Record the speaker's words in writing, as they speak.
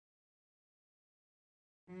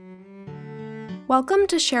Welcome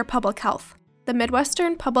to Share Public Health, the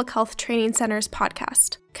Midwestern Public Health Training Center's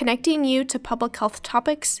podcast, connecting you to public health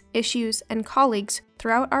topics, issues, and colleagues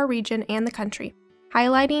throughout our region and the country,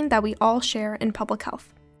 highlighting that we all share in public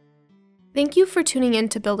health. Thank you for tuning in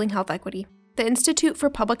to Building Health Equity, the Institute for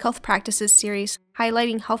Public Health Practices series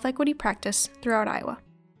highlighting health equity practice throughout Iowa.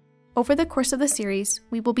 Over the course of the series,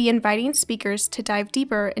 we will be inviting speakers to dive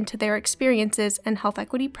deeper into their experiences in health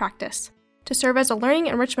equity practice, to serve as a learning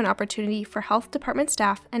enrichment opportunity for health department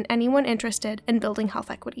staff and anyone interested in building health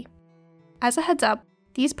equity. As a heads up,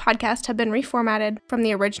 these podcasts have been reformatted from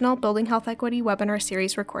the original Building Health Equity webinar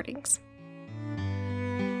series recordings.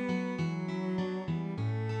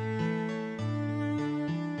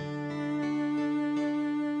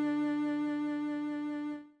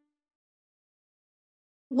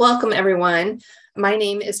 Welcome, everyone. My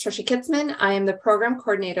name is Tricia Kitzman. I am the program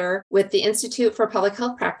coordinator with the Institute for Public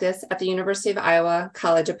Health Practice at the University of Iowa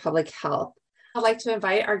College of Public Health. I'd like to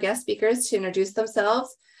invite our guest speakers to introduce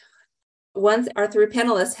themselves. Once our three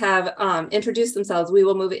panelists have introduced themselves, we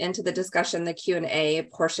will move into the discussion, the Q&A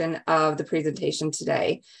portion of the presentation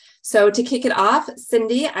today. So to kick it off,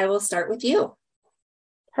 Cindy, I will start with you.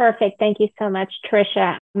 Perfect. Thank you so much,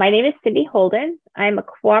 Tricia. My name is Cindy Holden. I'm a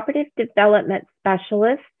cooperative development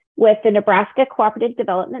specialist with the Nebraska Cooperative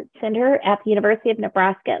Development Center at the University of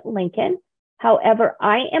Nebraska at Lincoln. However,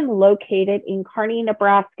 I am located in Kearney,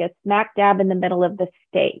 Nebraska, smack dab in the middle of the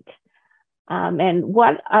state. And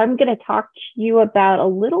what I'm going to talk to you about a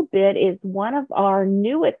little bit is one of our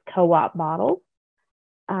newest co-op models.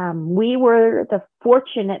 We were the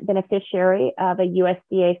fortunate beneficiary of a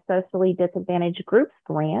USDA Socially Disadvantaged Groups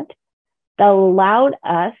grant that allowed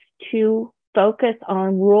us to focus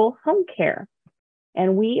on rural home care.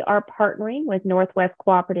 And we are partnering with Northwest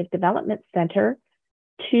Cooperative Development Center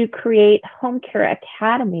to create home care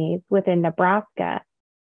academies within Nebraska.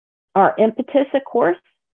 Our impetus, of course,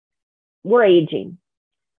 we're aging.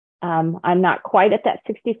 I'm not quite at that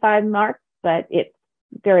 65 mark, but it's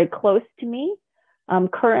very close to me.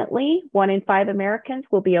 Currently, 1 in 5 Americans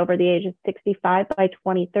will be over the age of 65 by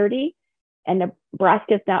 2030, and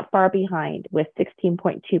Nebraska is not far behind with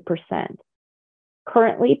 16.2%.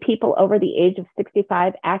 Currently, people over the age of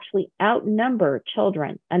 65 actually outnumber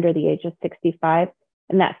children under the age of 65,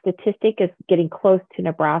 and that statistic is getting close to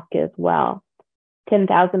Nebraska as well.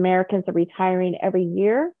 10,000 Americans are retiring every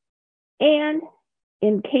year, and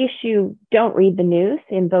in case you don't read the news,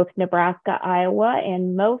 in both Nebraska, Iowa,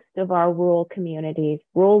 and most of our rural communities,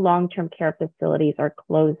 rural long-term care facilities are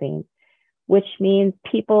closing, which means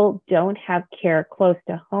people don't have care close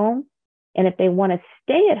to home. And if they want to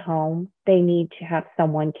stay at home, they need to have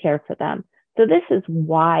someone care for them. So this is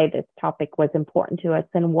why this topic was important to us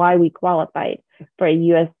and why we qualified for a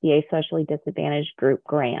USDA Socially Disadvantaged Group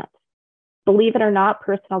grant. Believe it or not,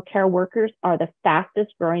 personal care workers are the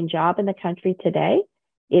fastest growing job in the country today.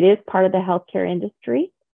 It is part of the healthcare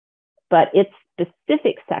industry, but its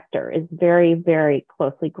specific sector is very, very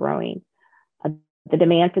closely growing. The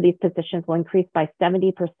demand for these positions will increase by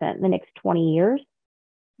 70% in the next 20 years.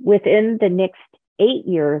 Within the next 8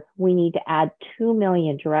 years, we need to add 2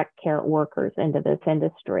 million direct care workers into this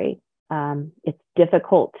industry. It's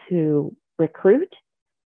difficult to recruit.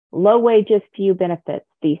 Low wages, few benefits.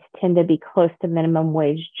 These tend to be close to minimum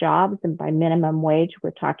wage jobs. And by minimum wage,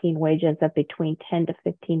 we're talking wages of between $10 to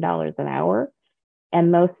 $15 an hour.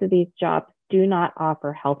 And most of these jobs do not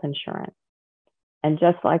offer health insurance. And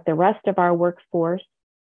just like the rest of our workforce,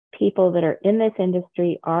 people that are in this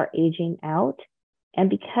industry are aging out. And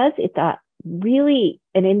because it's really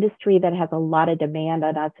an industry that has a lot of demand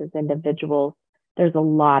on us as individuals, there's a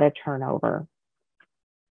lot of turnover.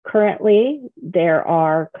 Currently, there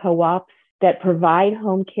are co-ops that provide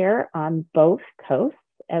home care on both coasts,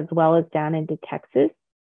 as well as down into Texas.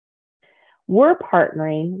 We're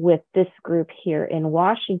partnering with this group here in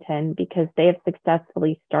Washington because they have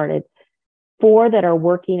successfully started 4 that are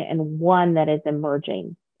working and 1 that is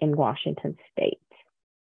emerging in Washington state.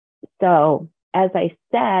 So, as I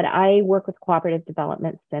said, I work with Cooperative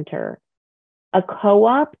Development Center. A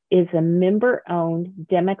co-op is a member-owned,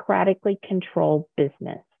 democratically controlled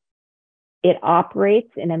business. It operates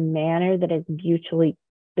in a manner that is mutually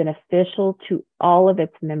beneficial to all of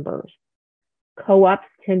its members. Co-ops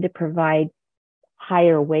tend to provide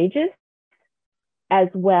higher wages, as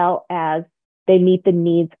well as they meet the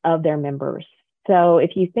needs of their members. So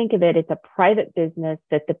if you think of it, it's a private business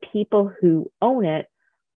that the people who own it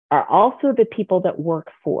are also the people that work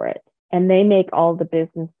for it, and they make all the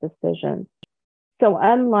business decisions. So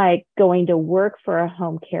unlike going to work for a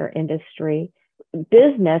home care industry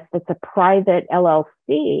business that's a private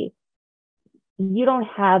LLC, you don't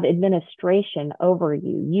have administration over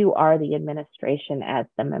you. You are the administration as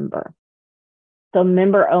the member. So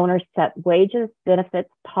member owners set wages, benefits,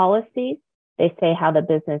 policies. They say how the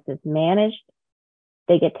business is managed.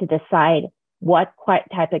 They get to decide what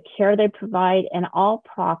type of care they provide, and all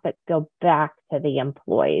profits go back to the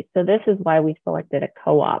employees. So this is why we selected a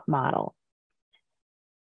co-op model.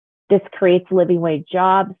 This creates living wage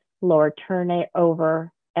jobs, lower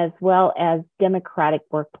turnover, as well as democratic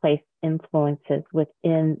workplace influences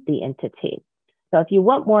within the entity. So if you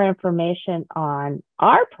want more information on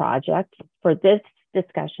our project for this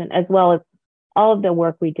discussion, as well as all of the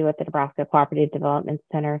work we do at the Nebraska Cooperative Development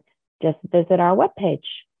Center, just visit our webpage.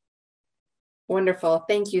 Wonderful.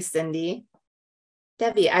 Thank you, Cindy.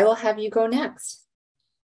 Devi, I will have you go next.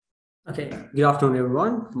 Okay, good afternoon,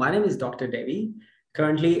 everyone. My name is Dr. Devi,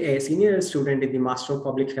 currently a senior student in the Master of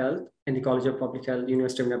Public Health in the College of Public Health,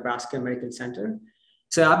 University of Nebraska Medical Center.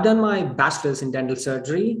 So I've done my bachelor's in dental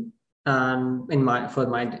surgery for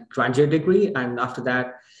my graduate degree. And after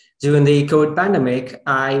that, during the COVID pandemic,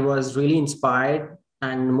 I was really inspired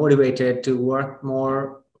and motivated to work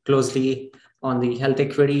more closely on the health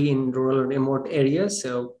equity in rural and remote areas.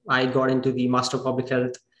 So I got into the Master of Public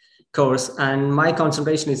Health course, and my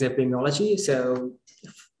concentration is epidemiology. So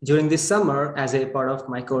during this summer, as a part of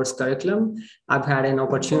my course curriculum, I've had an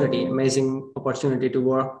amazing opportunity to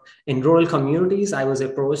work in rural communities. I was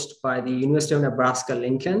approached by the University of Nebraska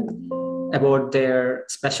Lincoln about their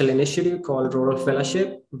special initiative called Rural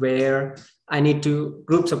Fellowship, where I need to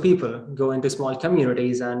groups of people go into small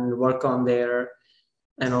communities and work on their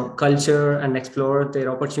culture and explore their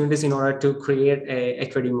opportunities in order to create a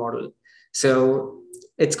equity model. So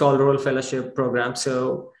it's called Rural Fellowship Program.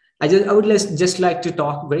 So I would just like to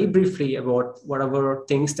talk very briefly about whatever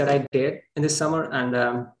things that I did in this summer,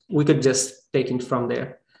 and we could just take it from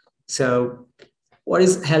there. So what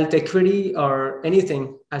is health equity or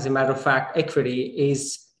anything? As a matter of fact, equity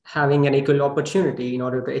is having an equal opportunity in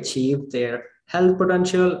order to achieve their health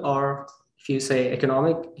potential, or if you say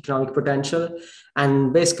economic potential.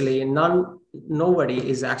 And basically nobody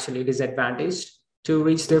is actually disadvantaged to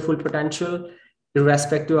reach their full potential,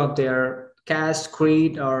 irrespective of their caste,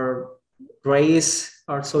 creed, or race,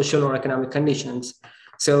 or social or economic conditions.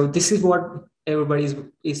 So this is what everybody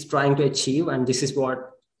is trying to achieve, and this is what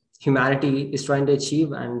humanity is trying to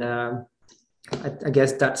achieve. And I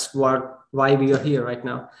guess that's why we are here right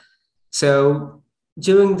now. So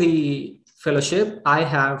during the fellowship, I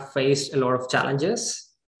have faced a lot of challenges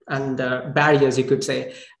and barriers, you could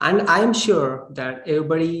say. And I'm sure that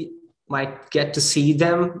everybody might get to see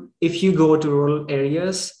them if you go to rural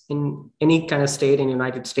areas in any kind of state in the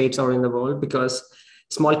United States or in the world, because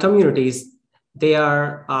small communities, they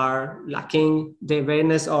are lacking the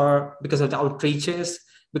awareness, or because of the outreaches,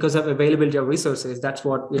 because of availability of resources. That's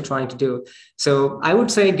what we're trying to do. So I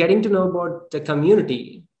would say getting to know about the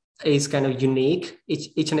community is kind of unique.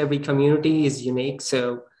 Each and every community is unique.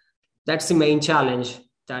 So that's the main challenge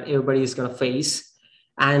that everybody is going to face.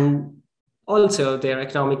 And also their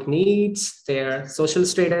economic needs, their social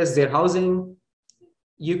status, their housing.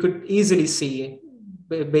 You could easily see,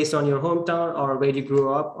 based on your hometown or where you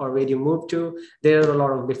grew up or where you moved to, there are a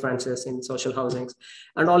lot of differences in social housings.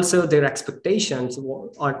 And also their expectations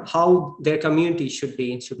on how their community should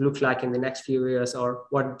look like in the next few years, or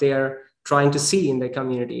what they're trying to see in their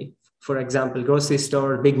community. For example, grocery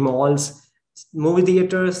store, big malls, movie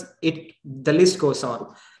theaters, the list goes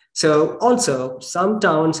on. So also some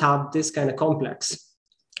towns have this kind of complex.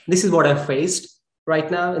 This is what I've faced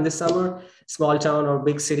right now in the summer. Small town or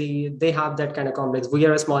big city, they have that kind of complex. We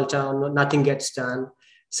are a small town, nothing gets done.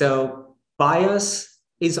 So bias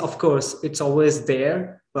is, of course, it's always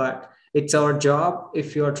there, but it's our job.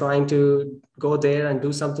 If you're trying to go there and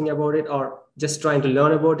do something about it, or just trying to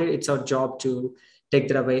learn about it, it's our job to take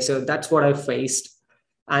that away. So that's what I faced.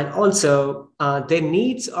 And also their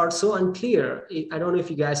needs are so unclear. I don't know if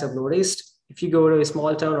you guys have noticed, if you go to a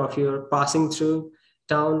small town or if you're passing through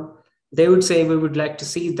town, they would say, we would like to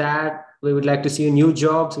see that. We would like to see new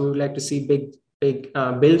jobs. We would like to see big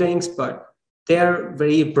buildings, but they're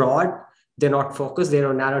very broad. They're not focused. They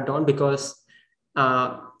are narrowed down because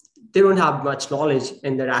they don't have much knowledge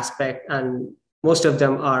in that aspect. And most of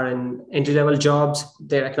them are in entry-level jobs,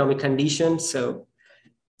 their economic conditions. So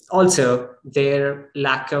also their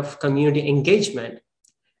lack of community engagement.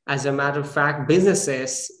 As a matter of fact,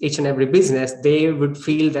 businesses, each and every business, they would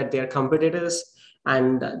feel that they're competitors,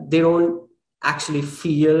 and they don't actually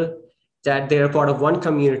feel that they're part of one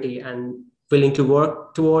community and willing to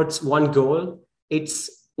work towards one goal.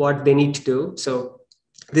 It's what they need to do. So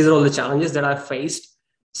these are all the challenges that I've faced.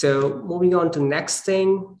 So moving on to the next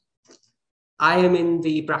thing, I am in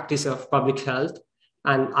the practice of public health,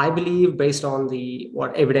 and I believe, based on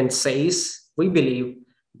what evidence says, we believe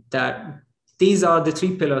that these are the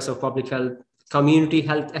three pillars of public health: community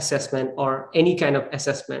health assessment or any kind of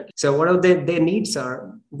assessment. So whatever their needs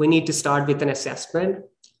are, we need to start with an assessment.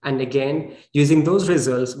 And again, using those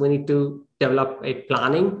results, we need to develop a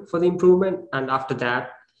planning for the improvement. And after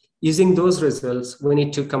that, using those results, we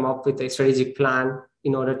need to come up with a strategic plan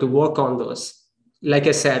in order to work on those. Like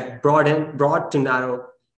I said, broad to narrow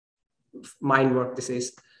mind work this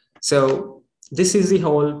is. So this is the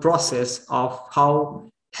whole process of how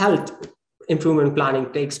health improvement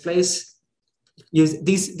planning takes place.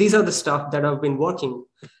 These are the stuff that have been working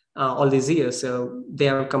all these years. So they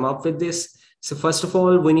have come up with this. So first of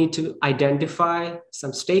all, we need to identify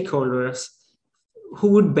some stakeholders who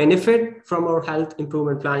would benefit from our health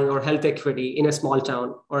improvement planning or health equity in a small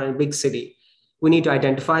town or in a big city. We need to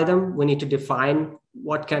identify them. We need to define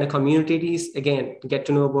what kind of community it is. Again, get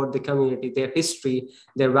to know about the community, their history,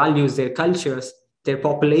 their values, their cultures, their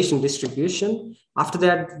population distribution. After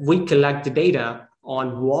that, we collect the data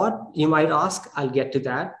on what you might ask. I'll get to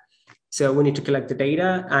that. So we need to collect the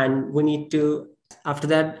data, and we need to, after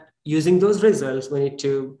that, using those results, we need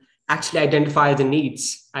to actually identify the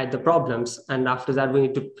needs and the problems. And after that, we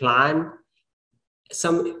need to plan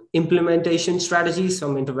some implementation strategies,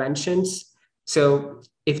 some interventions. So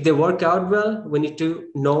if they work out well, we need to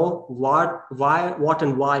know what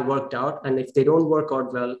and why worked out. And if they don't work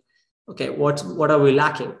out well, okay, what are we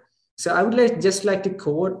lacking? So I would just like to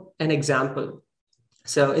quote an example.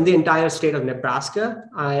 So in the entire state of Nebraska,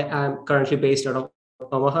 I am currently based out of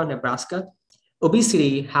Omaha, Nebraska.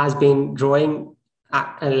 Obesity has been growing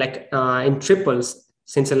in triples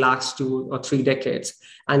since the last 2 or 3 decades.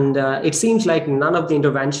 And it seems like none of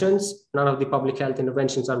the public health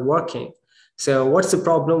interventions are working. So what's the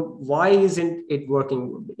problem? Why isn't it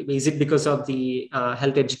working? Is it because of the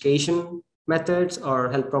health education methods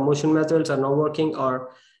or health promotion methods are not working,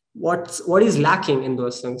 or what is lacking in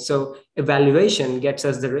those things? So evaluation gets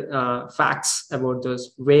us the facts about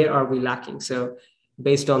those. Where are we lacking? So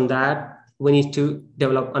based on that, we need to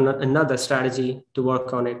develop another strategy to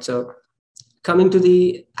work on it. So coming to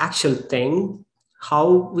the actual thing,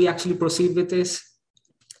 how we actually proceed with this.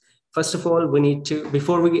 First of all, we need to,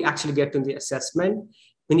 before we actually get to the assessment,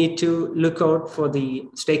 we need to look out for the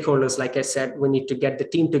stakeholders. Like I said, we need to get the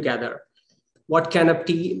team together. What kind of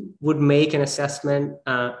team would make an assessment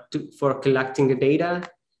for collecting the data,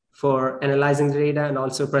 for analyzing the data, and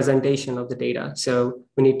also presentation of the data? So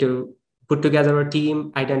we need to put together a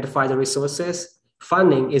team, identify the resources.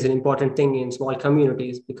 Funding is an important thing in small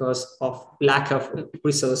communities because of lack of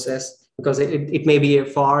resources, because it may be a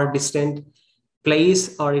far distant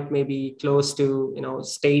place, or it may be close to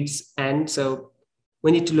states end. So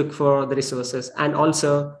we need to look for the resources. And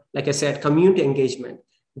also, like I said, community engagement.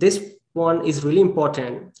 This one is really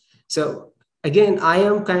important. So again, I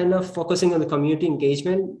am kind of focusing on the community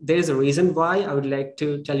engagement. There's a reason why. I would like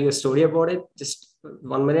to tell you a story about it. Just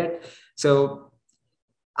 1 minute. So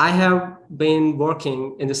I have been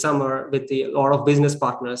working in the summer with a lot of business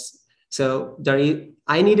partners. So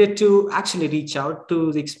I needed to actually reach out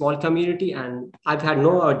to the small community, and I've had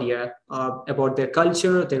no idea about their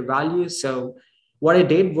culture, their values. So what I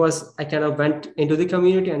did was I kind of went into the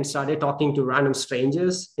community and started talking to random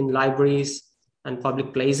strangers in libraries and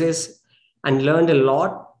public places, and learned a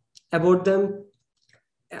lot about them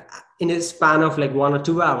in a span of like 1 or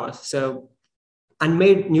 2 hours. So, and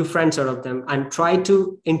made new friends out of them and tried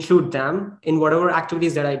to include them in whatever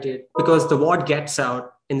activities that I did, because the word gets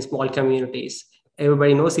out in small communities.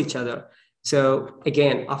 Everybody knows each other. So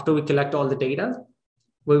again, after we collect all the data,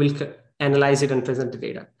 we will analyze it and present the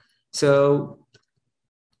data. So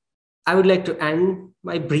I would like to end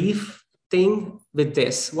my brief thing with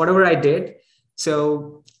this, whatever I did.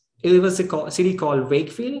 So it was a city called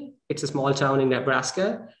Wakefield. It's a small town in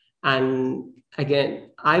Nebraska. And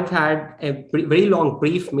again, I've had a very long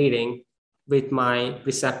brief meeting with my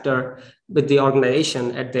preceptor, with the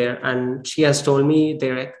organization at there. And she has told me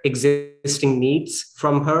their existing needs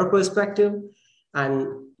from her perspective. And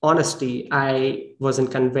honestly, I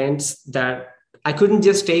wasn't convinced that I couldn't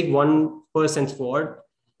just take one person's word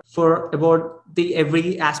for about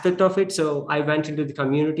every aspect of it. So I went into the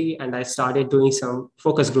community and I started doing some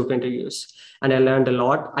focus group interviews, and I learned a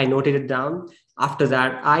lot. I noted it down. After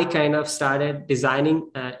that, I kind of started designing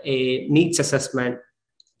a needs assessment.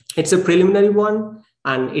 It's a preliminary one,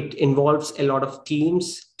 and it involves a lot of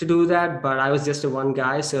teams to do that, but I was just a one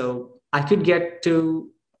guy. So I could get to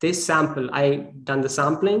this sample. I done the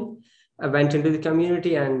sampling. I went into the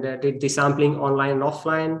community and did the sampling online and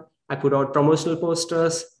offline. I put out promotional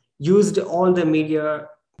posters, used all the media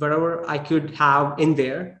whatever I could have in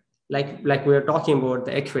there, like we were talking about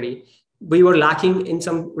the equity. We were lacking in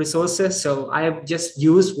some resources, so I have just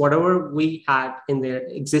used whatever we had in their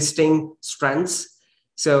existing strengths.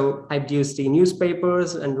 So I've used the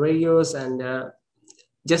newspapers and radios and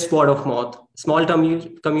just word of mouth. Small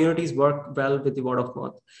communities work well with the word of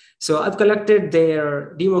mouth. So I've collected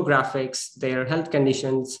their demographics, their health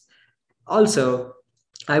conditions. Also,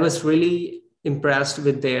 I was really impressed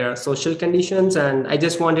with their social conditions, and I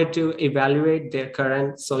just wanted to evaluate their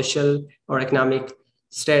current social or economic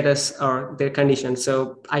status or their conditions.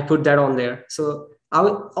 So I put that on there. So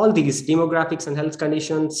all these demographics and health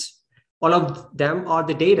conditions, all of them are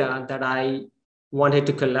the data that I wanted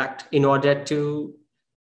to collect in order to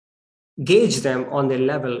gauge them on their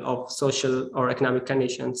level of social or economic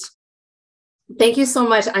conditions. Thank you so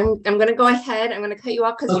much. I'm going to go ahead. I'm going to cut you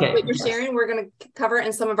off because what you're yes. sharing, we're going to cover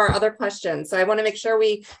in some of our other questions. So I want to make sure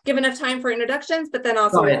we give enough time for introductions, but then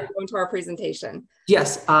also we'll go into our presentation.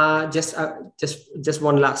 Yes, just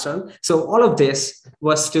one last one. So all of this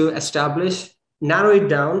was to establish, narrow it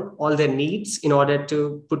down, all their needs in order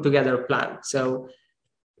to put together a plan. So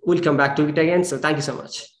we'll come back to it again. So thank you so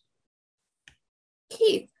much.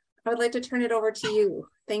 Keith, I would like to turn it over to you.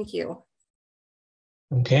 Thank you.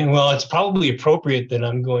 Okay, well, it's probably appropriate that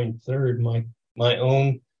I'm going third. My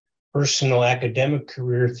own personal academic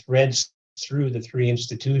career threads through the three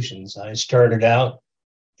institutions. I started out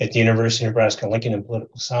at the University of Nebraska-Lincoln in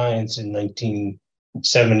political science in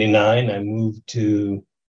 1979. I moved to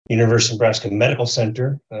University of Nebraska Medical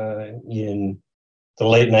Center in the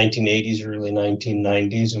late 1980s, early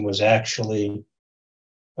 1990s, and was actually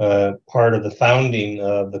part of the founding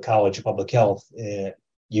of the College of Public Health at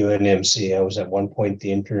UNMC. I was at one point the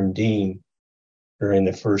interim dean during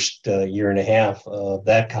the first year and a half of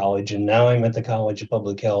that college, and now I'm at the College of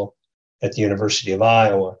Public Health at the University of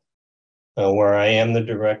Iowa, where I am the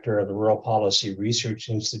director of the Rural Policy Research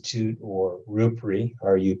Institute, or RUPRI,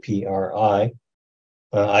 R-U-P-R-I.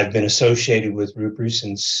 I've been associated with RUPRI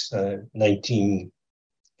since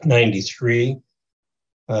 1993,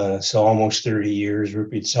 so almost 30 years.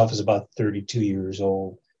 RUPRI itself is about 32 years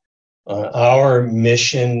old. Our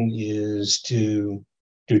mission is to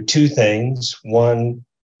do two things. One,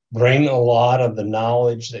 bring a lot of the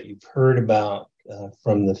knowledge that you've heard about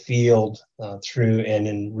from the field through and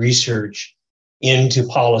in research into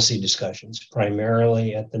policy discussions,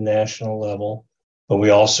 primarily at the national level, but we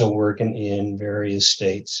also work in various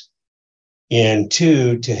states. And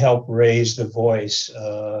two, to help raise the voice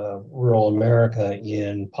of rural America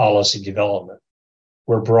in policy development.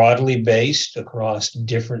 We're broadly based across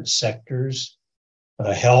different sectors.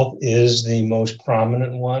 Health is the most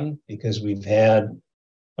prominent one because we've had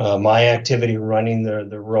my activity running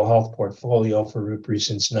the rural health portfolio for RUPRI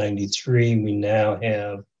since '93. We now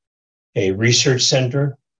have a research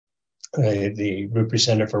center, the RUPRI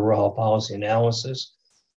Center for Rural Health Policy Analysis.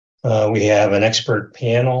 We have an expert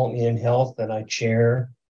panel in health that I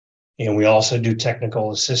chair, and we also do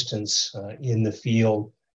technical assistance in the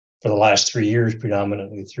field for the last 3 years,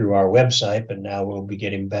 predominantly through our website, but now we'll be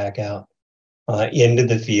getting back out into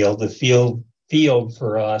the field. The field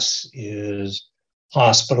for us is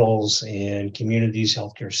hospitals and communities,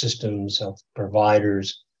 healthcare systems, health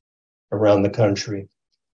providers around the country.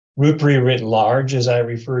 RUPRI writ large, as I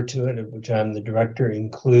refer to it, of which I'm the director,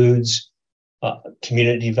 includes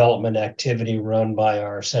community development activity run by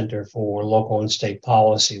our Center for Local and State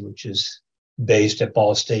Policy, which is based at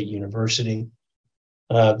Ball State University.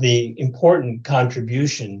 The important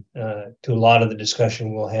contribution to a lot of the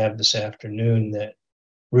discussion we'll have this afternoon that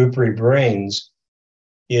RUPRI brings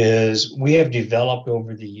is we have developed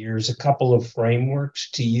over the years a couple of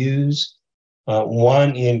frameworks to use.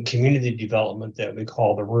 One in community development that we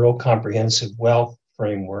call the Rural Comprehensive Wealth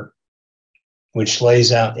Framework, which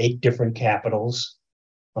lays out 8 different capitals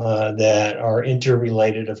that are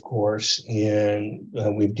interrelated, of course, and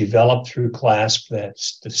we've developed through CLASP,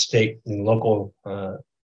 that's the state and local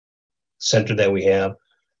center that we have,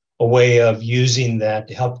 a way of using that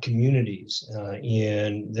to help communities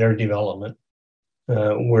in their development.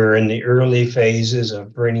 We're in the early phases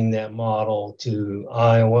of bringing that model to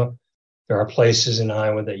Iowa. There are places in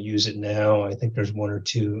Iowa that use it now. I think there's 1 or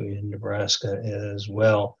 2 in Nebraska as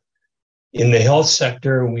well. In the health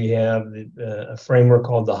sector, we have a framework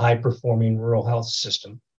called the High Performing Rural Health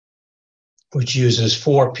System, which uses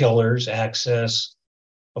 4 pillars: access,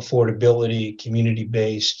 affordability,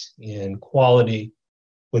 community-based, and quality,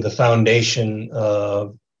 with a foundation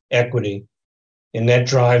of equity. And that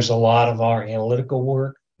drives a lot of our analytical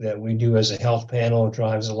work that we do as a health panel. It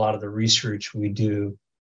drives a lot of the research we do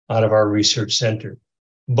out of our research center.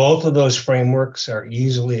 Both of those frameworks are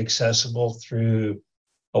easily accessible through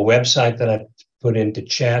a website that I put into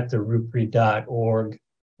chat, the rupri.org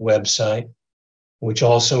website, which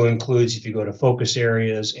also includes, if you go to focus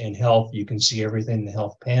areas and health, you can see everything the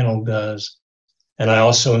health panel does. And I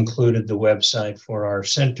also included the website for our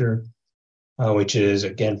center, which is,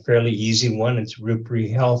 again, fairly easy one. It's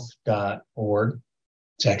ruprihealth.org.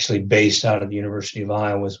 It's actually based out of the University of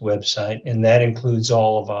Iowa's website, and that includes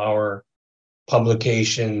all of our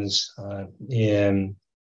publications and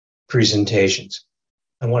presentations.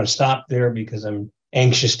 I want to stop there because I'm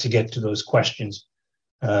anxious to get to those questions.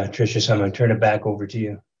 Tricia, so I'm going to turn it back over to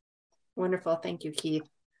you. Wonderful. Thank you, Keith.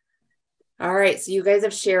 All right. So you guys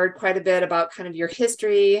have shared quite a bit about kind of your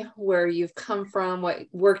history, where you've come from, what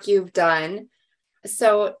work you've done.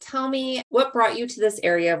 So tell me, what brought you to this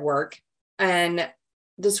area of work, and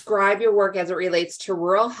describe your work as it relates to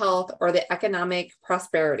rural health or the economic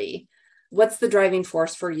prosperity. What's the driving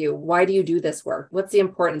force for you? Why do you do this work? What's the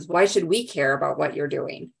importance? Why should we care about what you're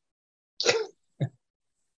doing?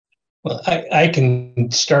 Well, I can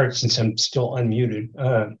start since I'm still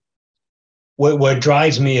unmuted. What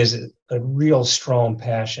drives me is a real strong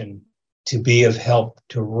passion to be of help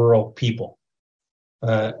to rural people.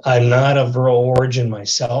 I'm not of rural origin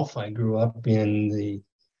myself. I grew up in the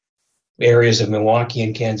areas of Milwaukee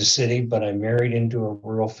and Kansas City, but I married into a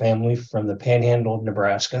rural family from the panhandle of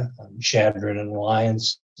Nebraska, Chadron and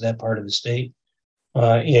Alliance, that part of the state.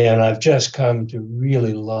 And I've just come to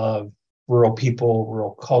really love rural people,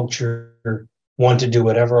 rural culture, want to do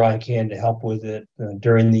whatever I can to help with it.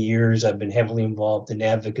 During the years, I've been heavily involved in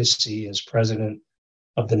advocacy as president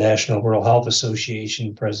of the National Rural Health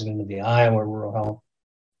Association, president of the Iowa Rural Health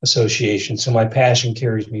Association. So my passion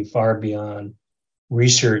carries me far beyond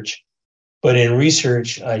research. But in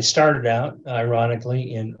research, I started out,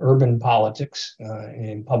 ironically, in urban politics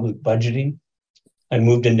and public budgeting. I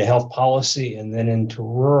moved into health policy and then into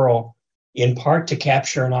rural, in part to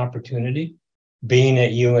capture an opportunity. Being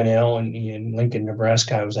at UNL in Lincoln,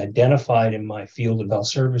 Nebraska, I was identified in my field of health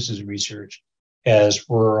services research as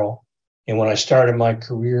rural. And when I started my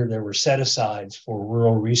career, there were set-asides for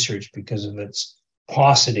rural research because of its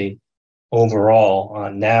paucity overall.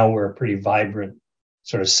 Now we're a pretty vibrant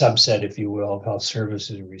sort of subset, if you will, of health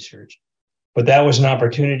services research. But that was an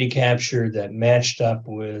opportunity capture that matched up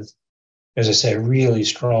with, as I say, really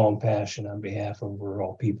strong passion on behalf of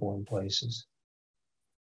rural people and places.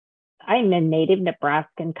 I'm a native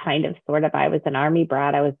Nebraskan, kind of, sort of. I was an Army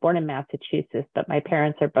brat. I was born in Massachusetts, but my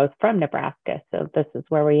parents are both from Nebraska. So this is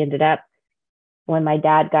where we ended up when my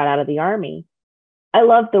dad got out of the Army. I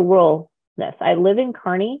love the ruralness. I live in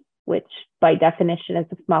Kearney, which by definition is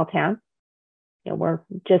a small town. You know, we're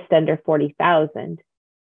just under 40,000.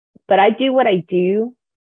 But I do what I do,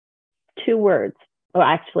 2 words, well,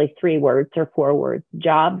 actually 3 words or 4 words: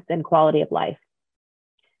 jobs and quality of life.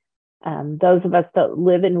 Those of us that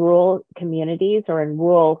live in rural communities or in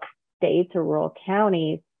rural states or rural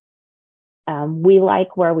counties, we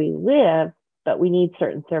like where we live, but we need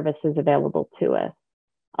certain services available to us.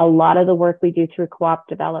 A lot of the work we do through co-op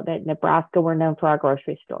development, Nebraska, we're known for our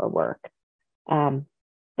grocery store work.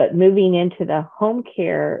 But moving into the home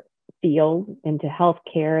care field, into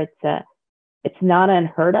healthcare, it's not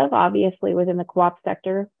unheard of, obviously, within the co-op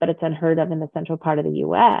sector, but it's unheard of in the central part of the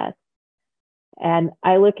U.S. And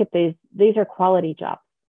I look at these are quality jobs.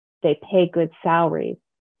 They pay good salaries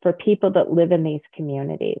for people that live in these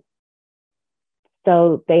communities.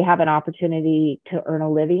 So they have an opportunity to earn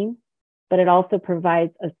a living, but it also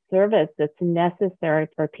provides a service that's necessary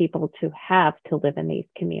for people to have to live in these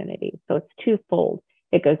communities. So it's twofold.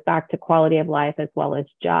 It goes back to quality of life as well as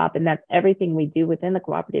job. And that's everything we do within the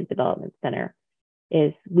Cooperative Development Center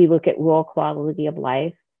is we look at rural quality of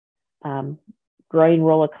life, growing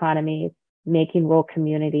rural economies, making rural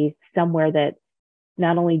communities somewhere that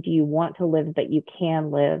not only do you want to live, but you can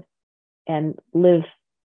live and live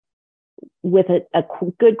with a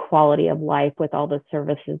good quality of life with all the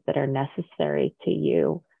services that are necessary to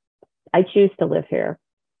you. I choose to live here,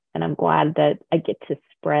 and I'm glad that I get to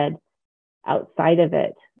spread outside of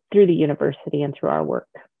it through the university and through our work.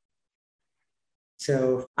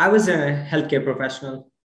 So I was a healthcare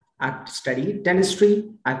professional. I studied dentistry.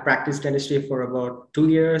 I practiced dentistry for about 2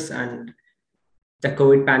 years, and the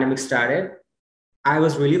COVID pandemic started. I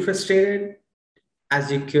was really frustrated,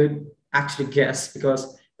 as you could actually guess,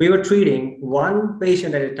 because we were treating one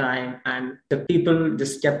patient at a time and the people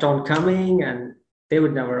just kept on coming and they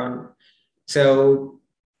would never run. So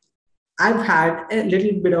I've had a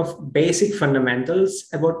little bit of basic fundamentals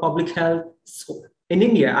about public health. So in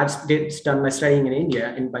India, I've done my studying in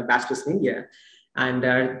India, in my bachelor's in India,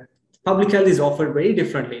 and public health is offered very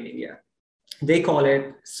differently in India. They call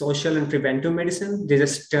it social and preventive medicine. They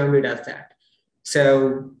just termed it as that.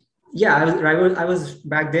 So yeah, I was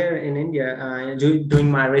back there in India doing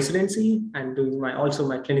my residency and doing also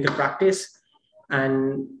my clinical practice.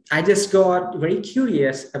 And I just got very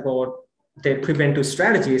curious about the preventive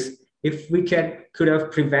strategies. If we could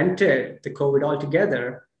have prevented the COVID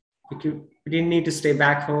altogether, we didn't need to stay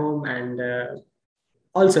back home. And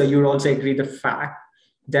also, you would also agree the fact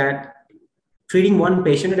that treating one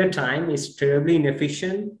patient at a time is terribly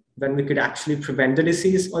inefficient when we could actually prevent the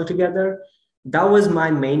disease altogether. That was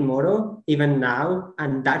my main motto, even now.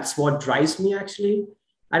 And that's what drives me, actually.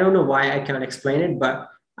 I don't know why I can't explain it, but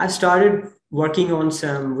I started working on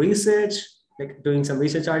some research, like doing some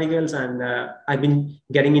research articles, and I've been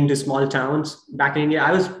getting into small towns back in India.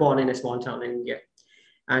 I was born in a small town in India,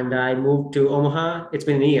 and I moved to Omaha. It's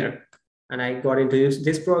been a year, and I got into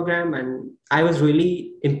this program, and I was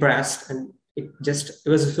really impressed, and it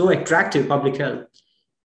was so attractive, public health.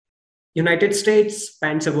 United States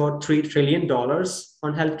spends about $3 trillion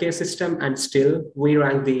on healthcare system, and still we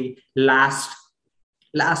rank the last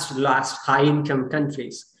high income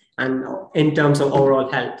countries and in terms of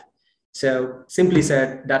overall health. So simply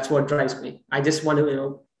said, that's what drives me. I just want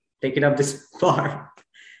to take it up this far.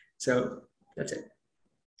 So that's it.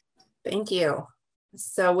 Thank you.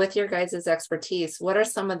 So with your guys' expertise, what are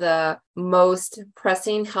some of the most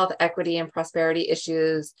pressing health equity and prosperity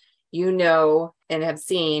issues you know and have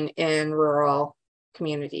seen in rural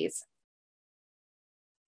communities?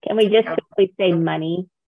 Can we just simply say money?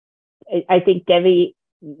 I think, Debbie,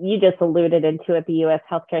 you just alluded into it, the U.S.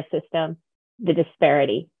 healthcare system, the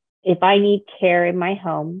disparity. If I need care in my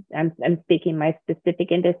home, I'm speaking my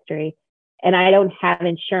specific industry, and I don't have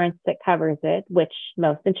insurance that covers it, which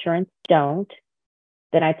most insurance don't,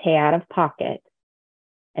 then I pay out of pocket.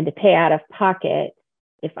 And to pay out of pocket,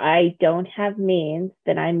 if I don't have means,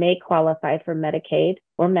 then I may qualify for Medicaid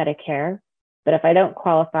or Medicare. But if I don't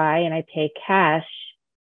qualify and I pay cash,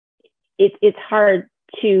 it's hard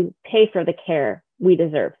to pay for the care we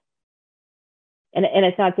deserve. And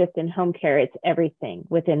it's not just in home care, it's everything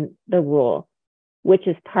within the rule, which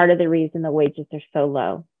is part of the reason the wages are so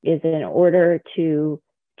low, is in order to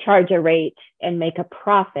charge a rate and make a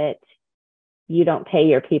profit, you don't pay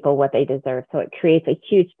your people what they deserve. So it creates a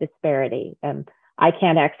huge disparity. I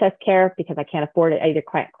can't access care because I can't afford it. I either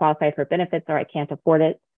can't qualify for benefits or I can't afford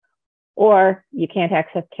it. Or you can't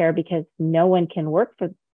access care because no one can work for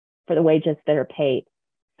the wages that are paid.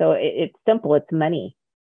 So it's simple, it's money.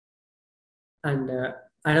 And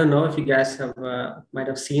I don't know if you guys might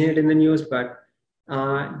have seen it in the news, but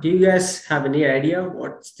do you guys have any idea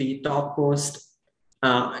what's the topmost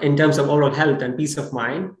in terms of overall health and peace of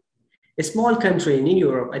mind? A small country in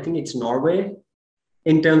Europe, I think it's Norway,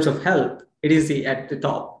 in terms of health, it is at the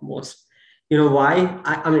top most. You know why?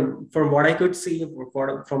 I mean, from what I could see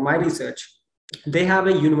from my research, they have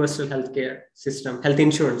a universal healthcare system, health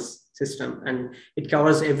insurance system, and it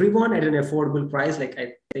covers everyone at an affordable price. Like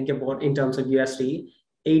I think about in terms of USD,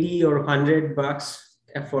 80 or $100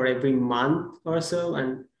 for every month or so.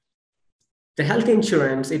 And the health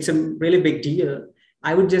insurance, it's a really big deal.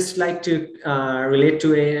 I would just like to relate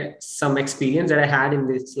to some experience that I had in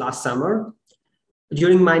this last summer.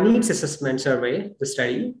 During my needs assessment survey, the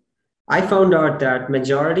study, I found out that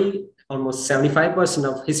majority, almost 75%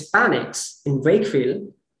 of Hispanics in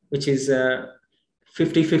Wakefield, which is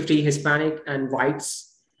 50-50 Hispanic and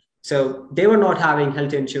whites, so they were not having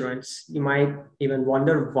health insurance. You might even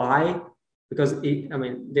wonder why, because they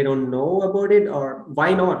don't know about it, or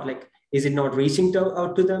why not? Like, is it not reaching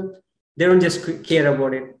out to them? They don't just care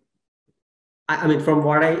about it. I mean, from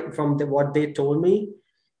what they told me,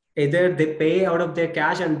 either they pay out of their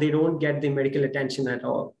cash and they don't get the medical attention at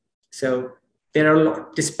all. So there are a lot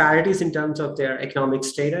of disparities in terms of their economic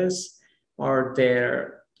status or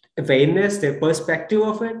their awareness, their perspective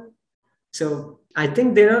of it. So I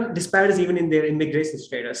think there are disparities even in their immigration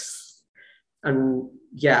status and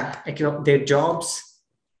their jobs.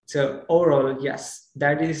 So overall, yes,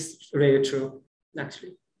 that is really true,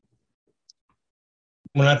 actually.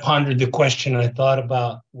 When I pondered the question, I thought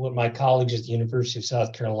about what my colleagues at the University of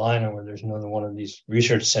South Carolina, where there's another one of these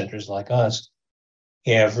research centers like us,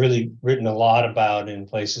 have really written a lot about in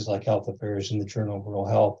places like Health Affairs and the Journal of Rural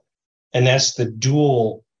Health. And that's the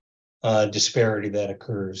dual disparity that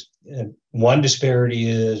occurs. And one disparity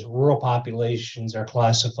is rural populations are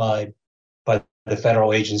classified by the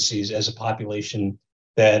federal agencies as a population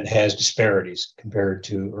that has disparities compared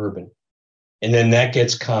to urban. And then that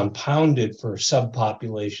gets compounded for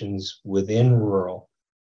subpopulations within rural.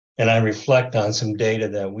 And I reflect on some data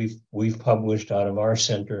that we've published out of our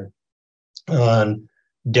center on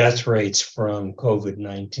death rates from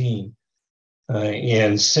COVID-19.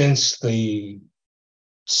 And since the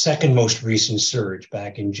second most recent surge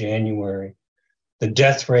back in January, the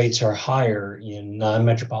death rates are higher in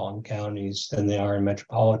non-metropolitan counties than they are in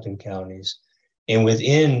metropolitan counties. And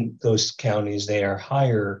within those counties, they are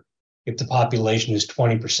higher if the population is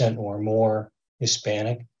 20% or more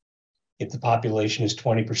Hispanic, if the population is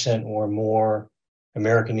 20% or more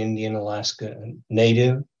American Indian, Alaska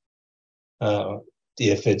Native,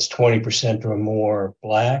 if it's 20% or more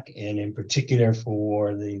Black, and in particular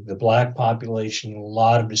for the Black population, a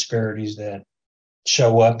lot of disparities that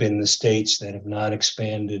show up in the states that have not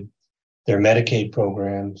expanded their Medicaid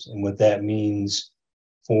programs and what that means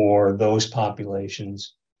for those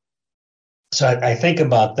populations. So I think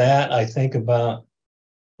about that. I think about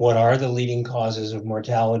what are the leading causes of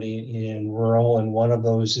mortality in rural, and one of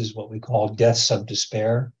those is what we call deaths of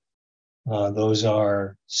despair. Those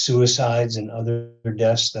are suicides and other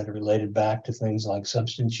deaths that are related back to things like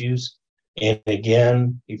substance use. And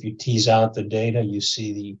again, if you tease out the data, you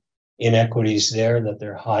see the inequities there, that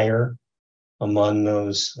they're higher among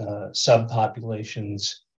those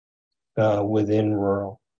subpopulations within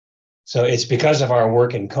rural. So it's because of our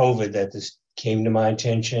work in COVID that this came to my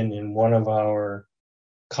attention. And one of our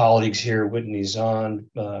colleagues here, Whitney Zond,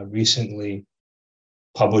 recently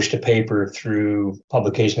published a paper through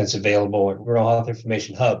publication that's available at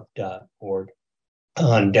ruralhealthinformationhub.org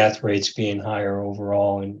on death rates being higher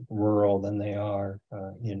overall in rural than they are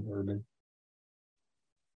in urban.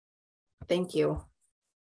 Thank you.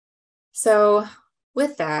 So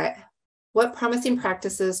with that, what promising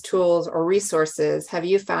practices, tools, or resources have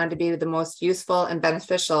you found to be the most useful and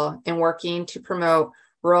beneficial in working to promote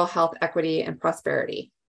rural health equity and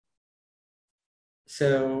prosperity?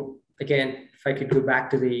 So again, if I could go back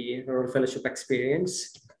to the rural fellowship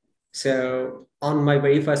experience. So on my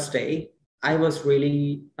very first day, I was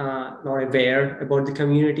really not aware about the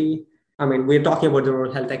community. I mean, we're talking about the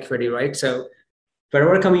rural health equity, right? So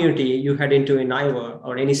whatever community you head into in Iowa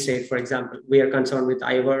or any state, for example, we are concerned with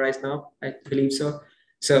Iowa right now, I believe so.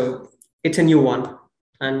 So it's a new one,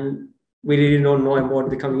 and we really don't know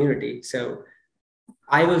about the community. So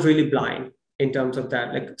I was really blind in terms of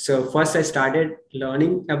that. So first I started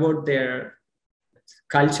learning about their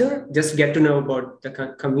culture, just get to know about the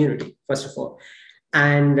community, first of all.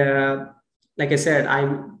 And like I said,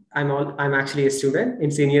 I'm actually a student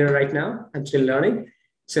in senior right now. I'm still learning.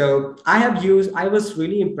 So I was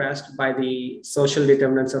really impressed by the social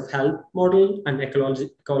determinants of health model and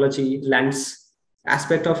ecology lens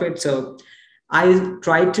aspect of it. So I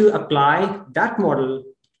tried to apply that model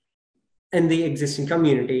in the existing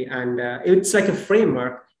community. And it's like a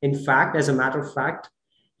framework. In fact, as a matter of fact,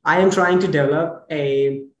 I am trying to develop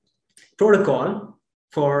a protocol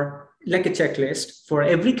for like a checklist for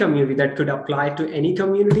every community that could apply to any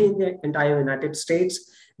community in the entire United States,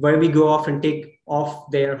 where we go off and take off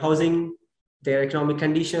their housing, their economic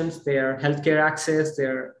conditions, their healthcare access,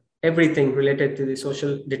 their everything related to the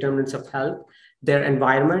social determinants of health, their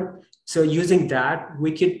environment. So using that,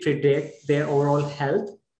 we could predict their overall health.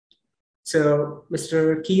 So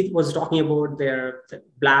Mr. Keith was talking about the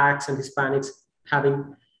Blacks and Hispanics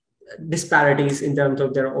having disparities in terms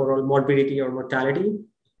of their overall morbidity or mortality.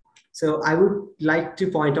 So I would like to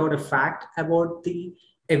point out a fact about the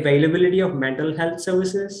availability of mental health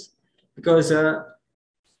services, because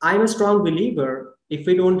I'm a strong believer, if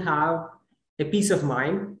we don't have a peace of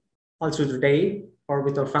mind all through the day or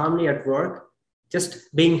with our family at work,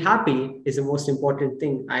 just being happy is the most important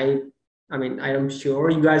thing. I mean, I am sure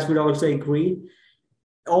you guys would also agree.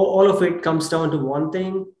 All of it comes down to one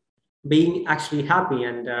thing: being actually happy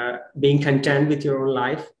and being content with your own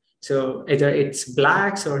life. So either it's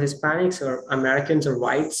Blacks or Hispanics or Americans or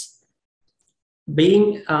whites,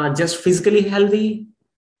 being just physically healthy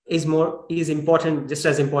is important, just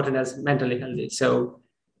as important as mentally healthy. So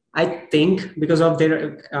I think because of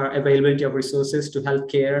their availability of resources to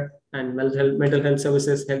healthcare and mental health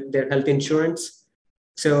services, their health insurance.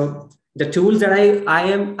 So the tools that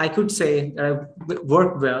I could say that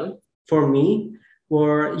work well for me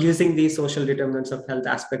were using the social determinants of health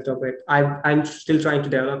aspect of it. I'm still trying to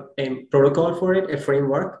develop a protocol for it, a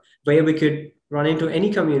framework where we could run into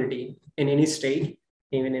any community in any state,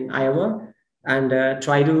 even in Iowa, and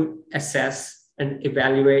try to assess and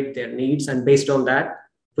evaluate their needs. And based on that,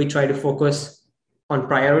 we try to focus on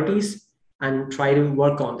priorities and try to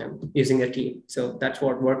work on them using a team. So that's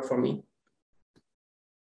what worked for me.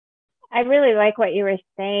 I really like what you were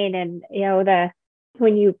saying. And, you know,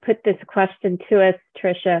 when you put this question to us,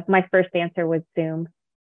 Tricia, my first answer was Zoom,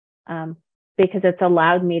 because it's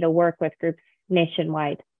allowed me to work with groups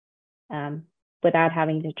nationwide without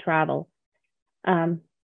having to travel.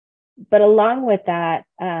 But along with that,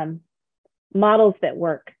 models that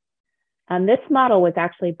work. This model was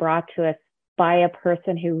actually brought to us by a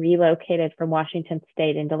person who relocated from Washington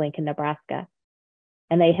State into Lincoln, Nebraska.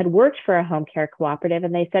 And they had worked for a home care cooperative,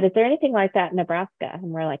 and they said, is there anything like that in Nebraska?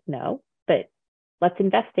 And we're like, no, but let's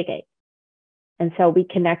investigate. And so we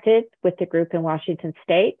connected with the group in Washington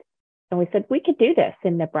State, and we said, we could do this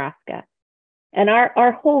in Nebraska. And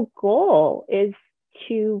our whole goal is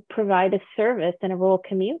to provide a service in a rural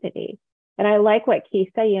community. And I like what Keith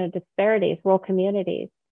said, disparities, rural communities.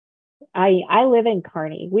 I live in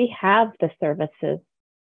Kearney. We have the services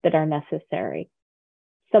that are necessary.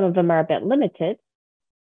 Some of them are a bit limited,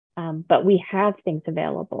 but we have things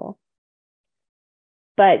available.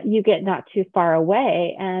 But you get not too far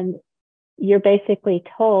away, and you're basically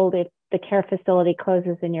told if the care facility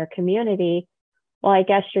closes in your community, well, I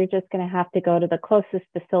guess you're just going to have to go to the closest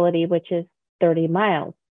facility, which is 30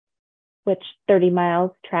 miles, which 30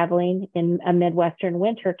 miles traveling in a Midwestern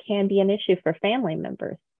winter can be an issue for family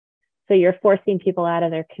members. So you're forcing people out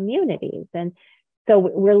of their communities. And so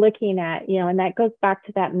we're looking at, and that goes back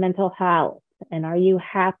to that mental health. And are you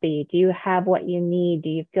happy? Do you have what you need? Do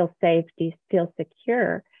you feel safe? Do you feel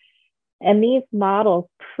secure? And these models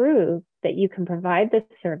prove that you can provide this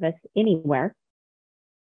service anywhere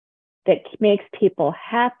that makes people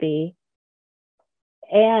happy,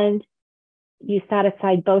 and you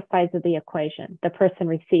satisfy both sides of the equation, the person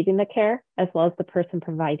receiving the care as well as the person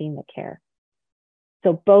providing the care.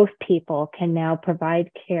 So both people can now provide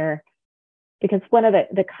care, because one of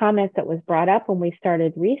the comments that was brought up when we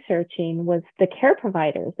started researching was the care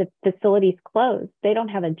providers. If facilities close, they don't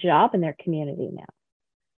have a job in their community now.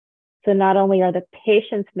 So not only are the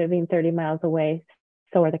patients moving 30 miles away,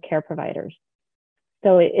 so are the care providers.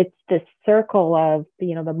 So it's this circle of,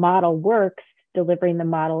 the model works, delivering the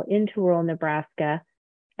model into rural Nebraska,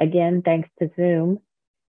 again, thanks to Zoom,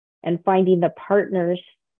 and finding the partners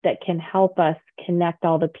that can help us connect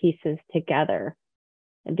all the pieces together.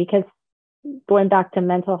 And because going back to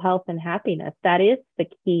mental health and happiness, that is the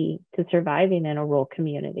key to surviving in a rural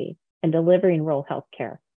community and delivering rural health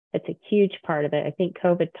care. It's a huge part of it. I think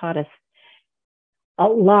COVID taught us a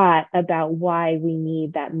lot about why we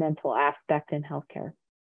need that mental aspect in healthcare.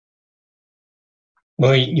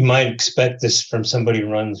 Well, you might expect this from somebody who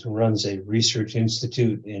runs a research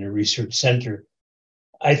institute and a research center.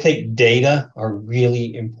 I think data are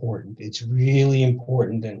really important. It's really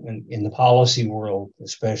important in the policy world,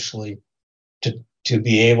 especially to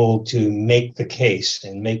be able to make the case.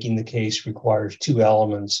 And making the case requires two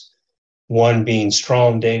elements, one being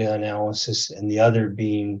strong data analysis and the other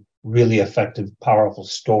being really effective, powerful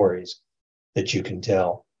stories that you can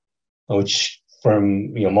tell, which from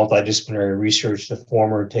multidisciplinary research, the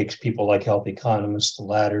former takes people like health economists, the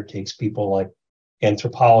latter takes people like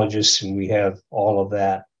anthropologists, and we have all of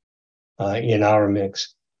that in our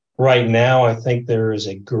mix. Right now, I think there is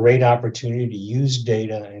a great opportunity to use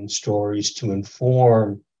data and stories to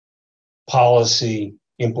inform policy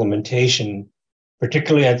implementation,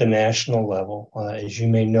 particularly at the national level. As you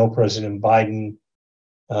may know, President Biden,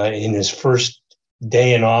 in his first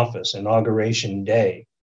day in office, Inauguration Day,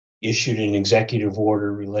 issued an executive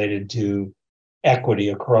order related to equity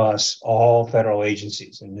across all federal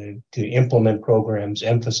agencies and to implement programs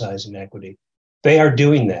emphasizing equity. They are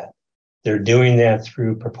doing that. They're doing that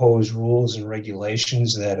through proposed rules and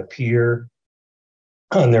regulations that appear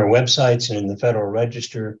on their websites and in the Federal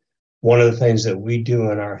Register. One of the things that we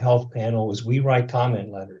do in our health panel is we write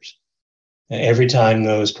comment letters every time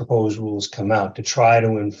those proposed rules come out to try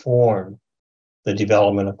to inform the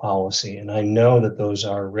development of policy. And I know that those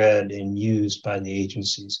are read and used by the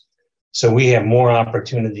agencies. So we have more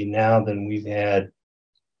opportunity now than we've had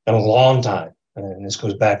in a long time. And this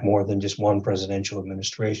goes back more than just one presidential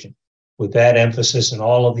administration. With that emphasis and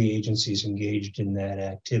all of the agencies engaged in that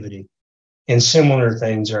activity. And similar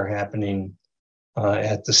things are happening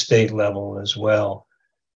at the state level as well.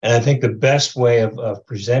 And I think the best way of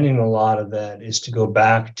presenting a lot of that is to go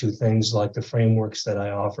back to things like the frameworks that I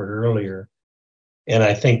offered earlier. And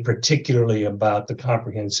I think particularly about the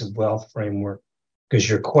comprehensive wealth framework, because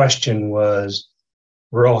your question was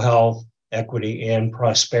rural health, equity, and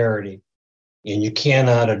prosperity. And you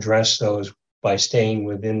cannot address those by staying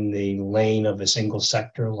within the lane of a single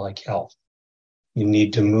sector like health. You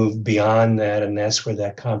need to move beyond that, and that's where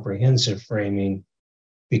that comprehensive framing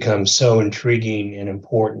becomes so intriguing and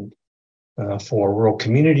important for rural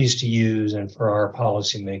communities to use and for our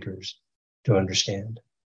policymakers to understand.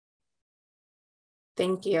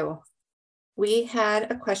 Thank you. We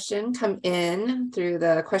had a question come in through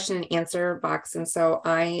the question and answer box, and so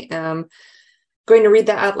I am going to read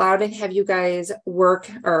that out loud and have you guys work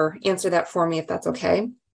or answer that for me if that's okay.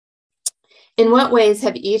 In what ways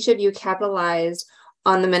have each of you capitalized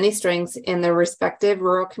on the many strengths in the respective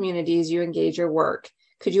rural communities you engage your work.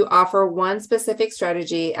 Could you offer one specific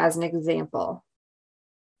strategy as an example?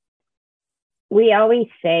 We always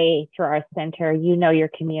say through our center, you know your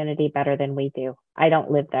community better than we do. I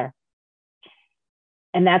don't live there.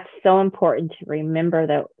 And that's so important to remember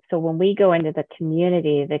that. So when we go into the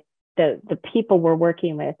community, the people we're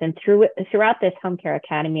working with, and throughout this Home Care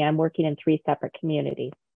Academy, I'm working in 3 separate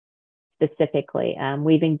communities specifically.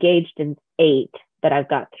 We've engaged in 8, but I've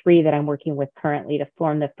got 3 that I'm working with currently to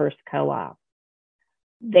form the first co-op.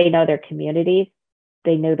 They know their communities.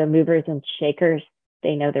 They know the movers and shakers.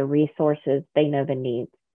 They know the resources. They know the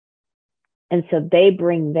needs. And so they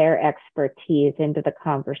bring their expertise into the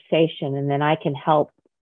conversation, and then I can help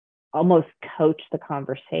almost coach the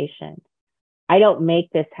conversation. I don't make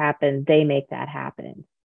this happen. They make that happen.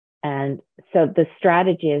 And so the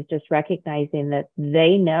strategy is just recognizing that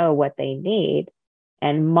they know what they need.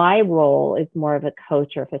 And my role is more of a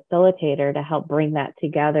coach or facilitator to help bring that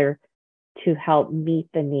together to help meet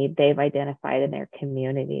the need they've identified in their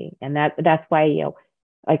community. And that's why,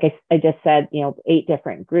 like I just said, 8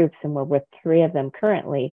 different groups, and we're with 3 of them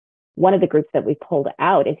currently. One of the groups that we pulled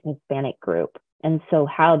out is an Hispanic group. And so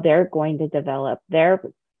how they're going to develop their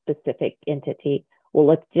specific entity will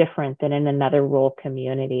look different than in another rural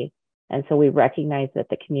community. And so we recognize that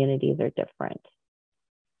the communities are different.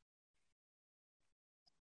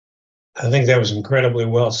 I think that was incredibly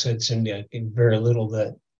well said, Cindy. I think very little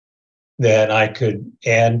that I could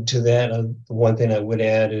add to that. The one thing I would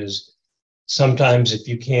add is sometimes if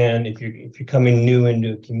you're coming new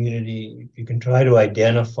into a community, if you can try to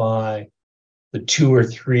identify the 2 or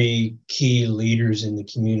 3 key leaders in the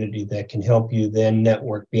community that can help you then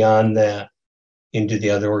network beyond that into the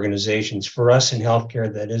other organizations. For us in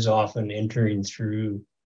healthcare, that is often entering through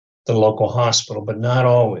the local hospital, but not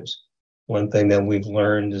always. One thing that we've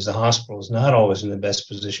learned is the hospital is not always in the best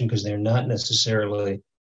position because they're not necessarily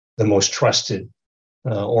the most trusted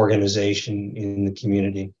organization in the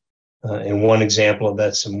community. And one example of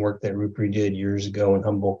that's some work that Rupri did years ago in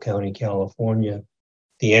Humboldt County, California.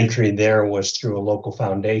 The entry there was through a local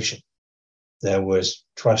foundation that was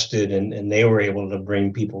trusted, and they were able to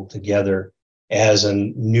bring people together as a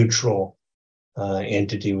neutral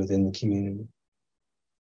entity within the community.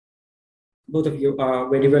 Both of you are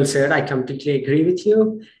very well said. I completely agree with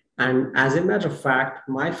you. And as a matter of fact,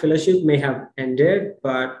 my fellowship may have ended,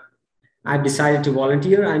 but I've decided to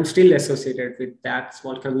volunteer. I'm still associated with that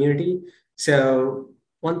small community. So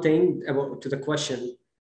one thing to the question,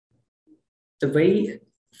 the very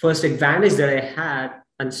first advantage that I had,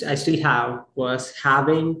 and I still have, was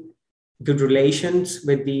having good relations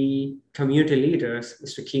with the community leaders,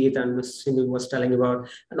 Mr. Keith and Ms. Cindy was telling about.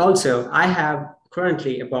 And also I have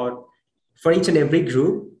currently for each and every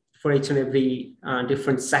group, for each and every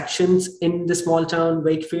different sections in the small town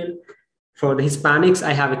Wakefield. For the Hispanics,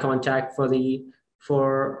 I have a contact.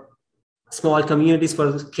 For small communities,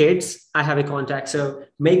 for the kids, I have a contact. So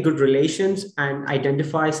make good relations and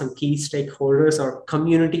identify some key stakeholders or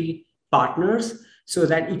community partners so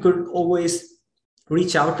that you could always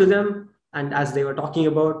reach out to them. And as they were talking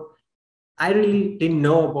about, I really didn't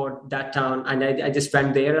know about that town. And I just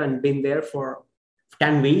went there and been there for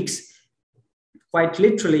 10 weeks. Quite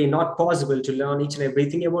literally not possible to learn each and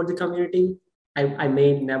everything about the community. I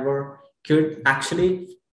may never could actually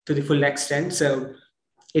to the full extent. So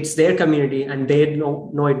it's their community and they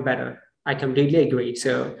know it better. I completely agree.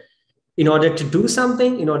 So in order to do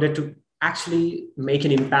something, in order to actually make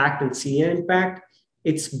an impact and see an impact,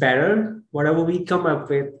 it's better, whatever we come up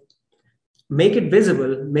with, make it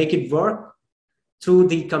visible, make it work through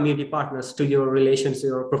the community partners, to your relations,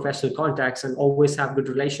 your professional contacts, and always have good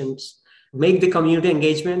relations. Make the community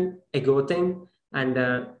engagement a go thing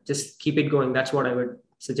and just keep it going. That's what I would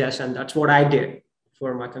suggest. And that's what I did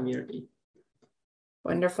for my community.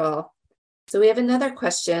 Wonderful. So we have another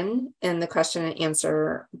question in the question and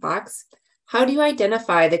answer box. How do you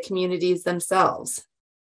identify the communities themselves?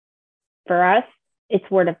 For us, it's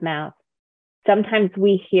word of mouth. Sometimes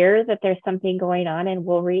we hear that there's something going on and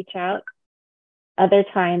we'll reach out. Other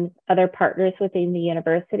times, other partners within the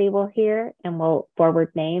university will hear and will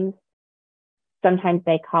forward names. Sometimes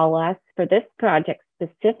they call us. For this project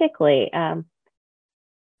specifically,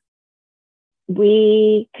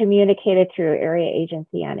 we communicated through Area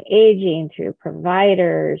Agency on Aging, through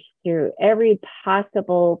providers, through every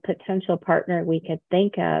possible potential partner we could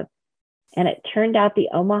think of. And it turned out the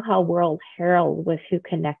Omaha World Herald was who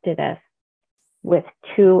connected us with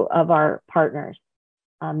 2 of our partners.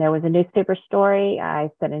 There was a newspaper story. I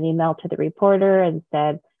sent an email to the reporter and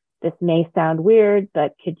said, this may sound weird,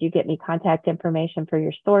 but could you get me contact information for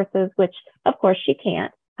your sources? Which, of course, she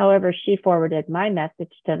can't. However, she forwarded my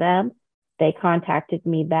message to them. They contacted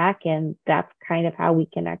me back, and that's kind of how we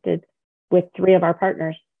connected with 3 of our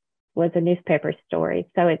partners, was a newspaper story.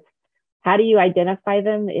 So it's, how do you identify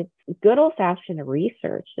them? It's good old-fashioned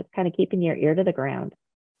research, just kind of keeping your ear to the ground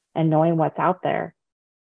and knowing what's out there.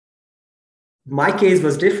 My case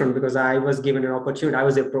was different because I was given an opportunity. I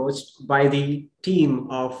was approached by the team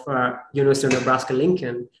of University of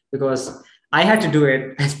Nebraska-Lincoln because I had to do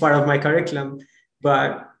it as part of my curriculum.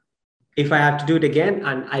 But if I have to do it again,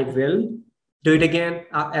 and I will do it again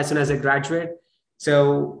as soon as I graduate.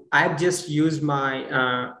 So I've just used my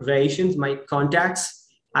relations, my contacts.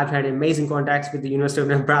 I've had amazing contacts with the University of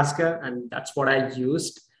Nebraska, and that's what I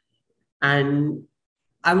used. And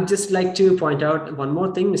I would just like to point out one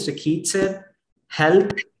more thing. Mr. Keith said,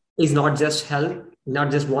 health is not just health,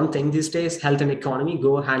 not just one thing these days. Health and economy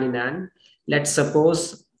go hand in hand. Let's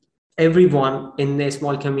suppose everyone in a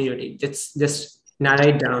small community, just narrow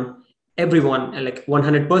it down. Everyone, like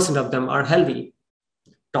 100% of them are healthy,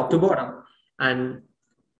 top to bottom. And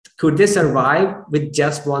could they survive with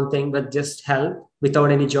just one thing, with just health,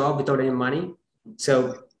 without any job, without any money?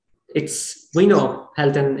 So we know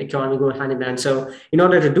health and economy go hand in hand. So in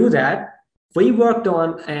order to do that, we worked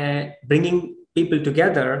on bringing people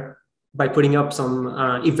together by putting up some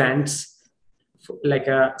events like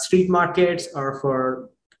street markets, or for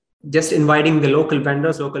just inviting the local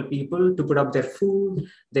vendors, local people to put up their food,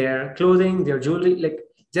 their clothing, their jewelry, like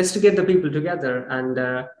just to get the people together and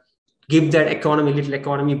give that little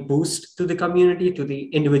economy boost to the community, to the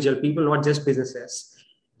individual people, not just businesses.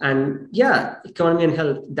 And yeah, economy and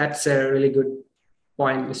health, that's a really good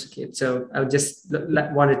point, Mr. Keith. So I just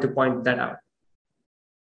wanted to point that out.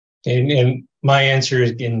 And my answer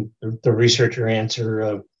is, again, the researcher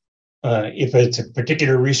answer. If it's a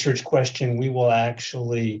particular research question, we will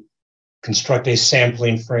actually construct a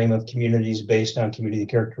sampling frame of communities based on community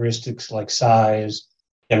characteristics like size,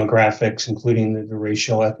 demographics, including the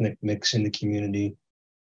racial ethnic mix in the community,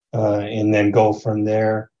 and then go from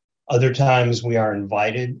there. Other times we are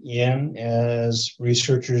invited in as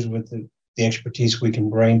researchers with the expertise we can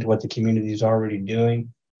bring to what the community is already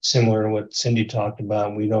doing, similar to what Cindy talked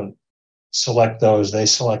about. We don't select those, they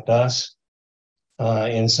select us.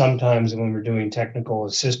 And sometimes when we're doing technical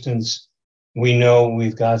assistance, we know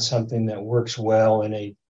we've got something that works well in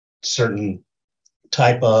a certain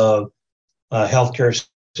type of healthcare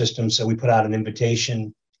system. So we put out an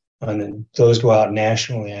invitation, and then those go out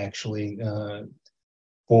nationally, actually,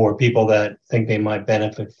 for people that think they might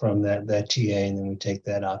benefit from that TA, and then we take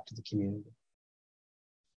that out to the community.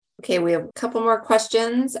 Okay, we have a couple more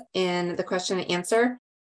questions in the question and answer.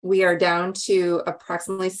 We are down to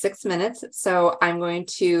approximately 6 minutes, so I'm going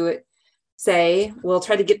to say we'll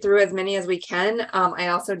try to get through as many as we can. I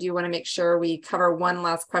also do want to make sure we cover one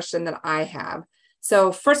last question that I have.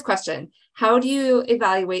 So first question, how do you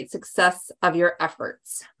evaluate success of your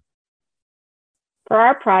efforts? For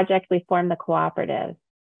our project, we formed the cooperative,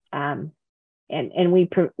 and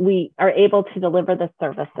we are able to deliver the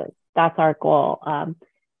services. That's our goal.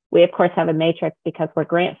 We, of course, have a matrix because we're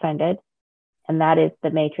grant funded. And that is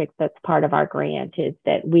the matrix that's part of our grant, is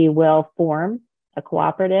that we will form a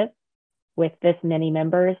cooperative with this many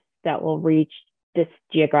members that will reach this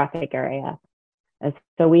geographic area. And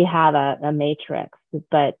so we have a matrix,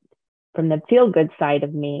 but from the feel good side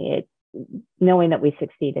of me, it's knowing that we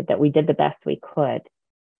succeeded, that we did the best we could.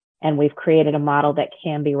 And we've created a model that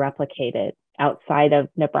can be replicated outside of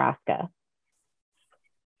Nebraska.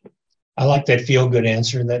 I like that feel good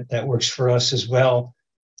answer. That works for us as well.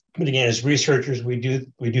 But again, as researchers, we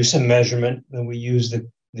do some measurement, and we use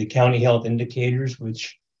the county health indicators,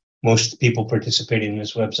 which most people participating in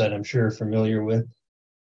this website, I'm sure, are familiar with,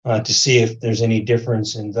 to see if there's any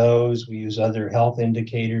difference in those. We use other health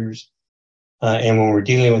indicators. And when we're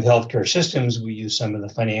dealing with healthcare systems, we use some of the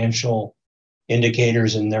financial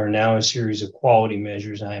indicators, and there are now a series of quality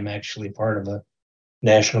measures. I am actually part of a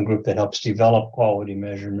national group that helps develop quality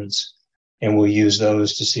measurements, and we'll use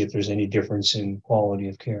those to see if there's any difference in quality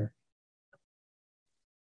of care.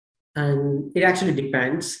 And it actually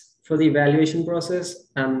depends for the evaluation process.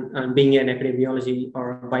 Being an epidemiology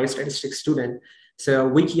or biostatistics student, so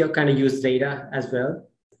we kind of use data as well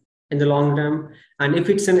in the long term. And if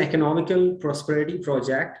it's an economical prosperity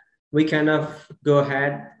project, we kind of go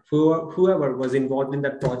ahead, whoever was involved in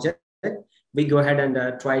that project, we go ahead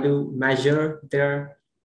and try to measure their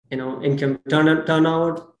income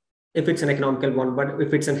turnout, if it's an economical one. But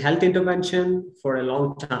if it's a health intervention for a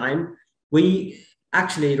long time, we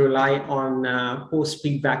actually rely on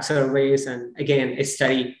post-feedback surveys and, again, a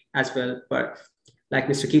study as well. But like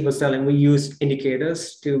Mr. Keith was telling, we use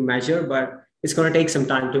indicators to measure, but it's going to take some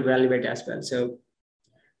time to evaluate as well. So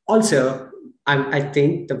Also, I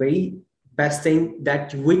think the very best thing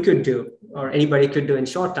that we could do, or anybody could do in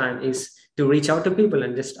short time, is to reach out to people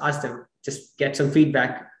and just ask them, just get some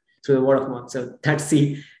feedback through the word of mouth. So that's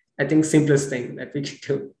the, I think, simplest thing that we can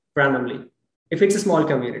do randomly, if it's a small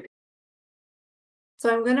community.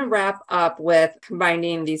 So I'm going to wrap up with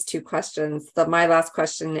combining these two questions, my last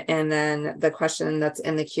question and then the question that's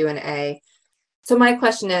in the Q&A. So my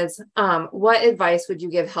question is, what advice would you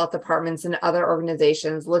give health departments and other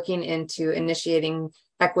organizations looking into initiating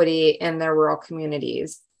equity in their rural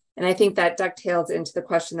communities? And I think that dovetails into the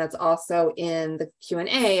question that's also in the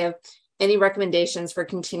Q&A of any recommendations for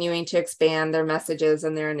continuing to expand their messages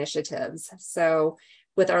and their initiatives. So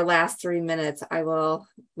with our last 3 minutes, I will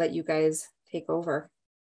let you guys take over.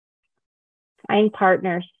 Find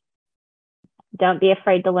partners. Don't be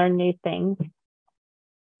afraid to learn new things.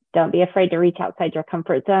 Don't be afraid to reach outside your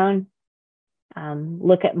comfort zone.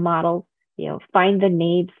 Look at models, find the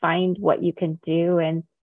need, find what you can do. And,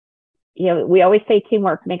 we always say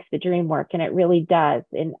teamwork makes the dream work, and it really does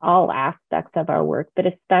in all aspects of our work, but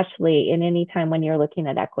especially in any time when you're looking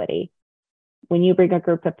at equity. When you bring a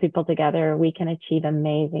group of people together, we can achieve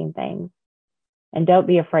amazing things. And don't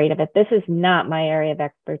be afraid of it. This is not my area of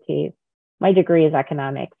expertise. My degree is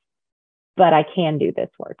economics, but I can do this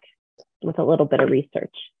work with a little bit of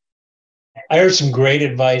research. I heard some great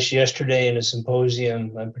advice yesterday in a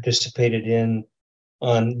symposium I participated in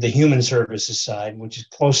on the human services side, which is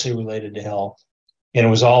closely related to health. And it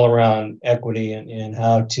was all around equity and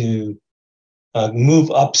how to move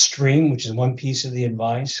upstream, which is one piece of the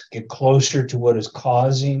advice, get closer to what is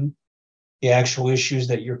causing the actual issues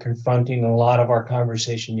that you're confronting. A lot of our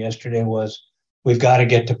conversation yesterday was, we've got to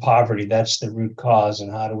get to poverty. That's the root cause.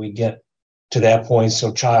 And how do we get to that point?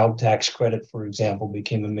 So child tax credit, for example,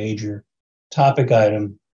 became a major topic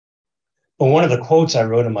item. But one of the quotes I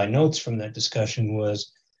wrote in my notes from that discussion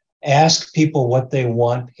was, ask people what they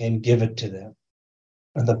want and give it to them.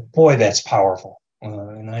 And boy, that's powerful.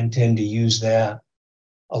 And I intend to use that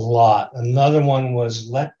a lot. Another one was,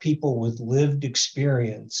 let people with lived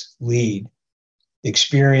experience lead.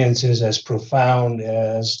 Experience is as profound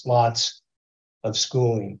as lots of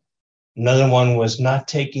schooling. Another one was not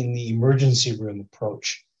taking the emergency room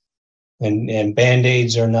approach. And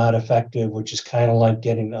Band-Aids are not effective, which is kind of like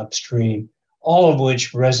getting upstream, all of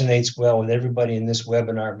which resonates well with everybody in this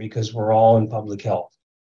webinar because we're all in public health.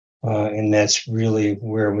 And that's really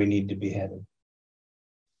where we need to be headed.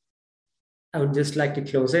 I would just like to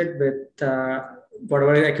close it with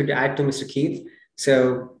whatever I could add to Mr. Keith.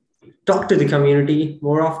 So talk to the community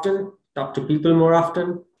more often, talk to people more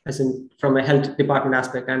often, as in from a health department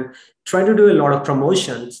aspect, and try to do a lot of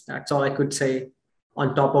promotions. That's all I could say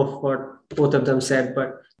on top of what both of them said.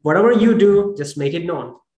 But whatever you do, just make it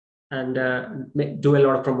known and do a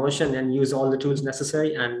lot of promotion and use all the tools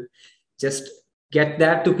necessary and just get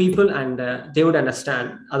that to people, and they would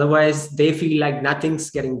understand. Otherwise, they feel like nothing's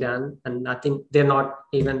getting done and they're not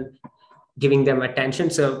even giving them attention.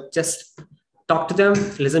 So just talk to them,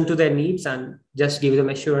 listen to their needs, and just give them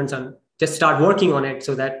assurance and just start working on it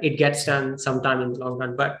so that it gets done sometime in the long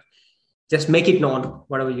run. But just make it known,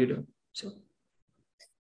 whatever you do. So.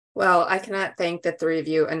 Well, I cannot thank the three of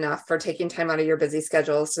you enough for taking time out of your busy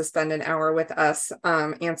schedules to spend an hour with us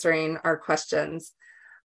answering our questions.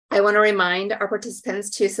 I want to remind our participants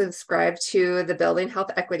to subscribe to the Building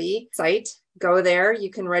Health Equity site. Go there.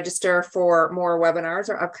 You can register for more webinars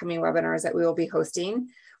or upcoming webinars that we will be hosting.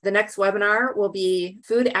 The next webinar will be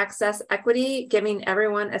Food Access Equity, giving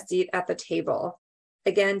everyone a seat at the table.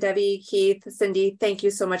 Again, Debbie, Keith, Cindy, thank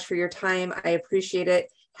you so much for your time. I appreciate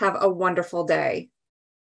it. Have a wonderful day.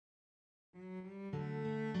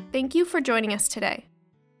 Thank you for joining us today.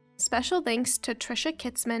 Special thanks to Trisha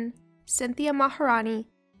Kitzman, Cynthia Maharani,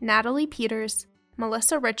 Natalie Peters,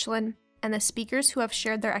 Melissa Richland, and the speakers who have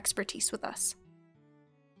shared their expertise with us.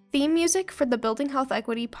 Theme music for the Building Health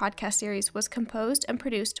Equity podcast series was composed and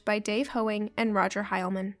produced by Dave Hoeing and Roger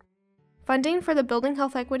Heilman. Funding for the Building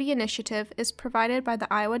Health Equity initiative is provided by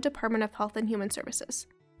the Iowa Department of Health and Human Services.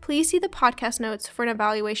 Please see the podcast notes for an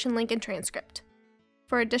evaluation link and transcript.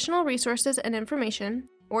 For additional resources and information,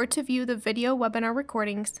 or to view the video webinar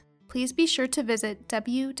recordings, please be sure to visit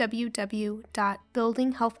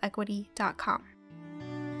www.buildinghealthequity.com.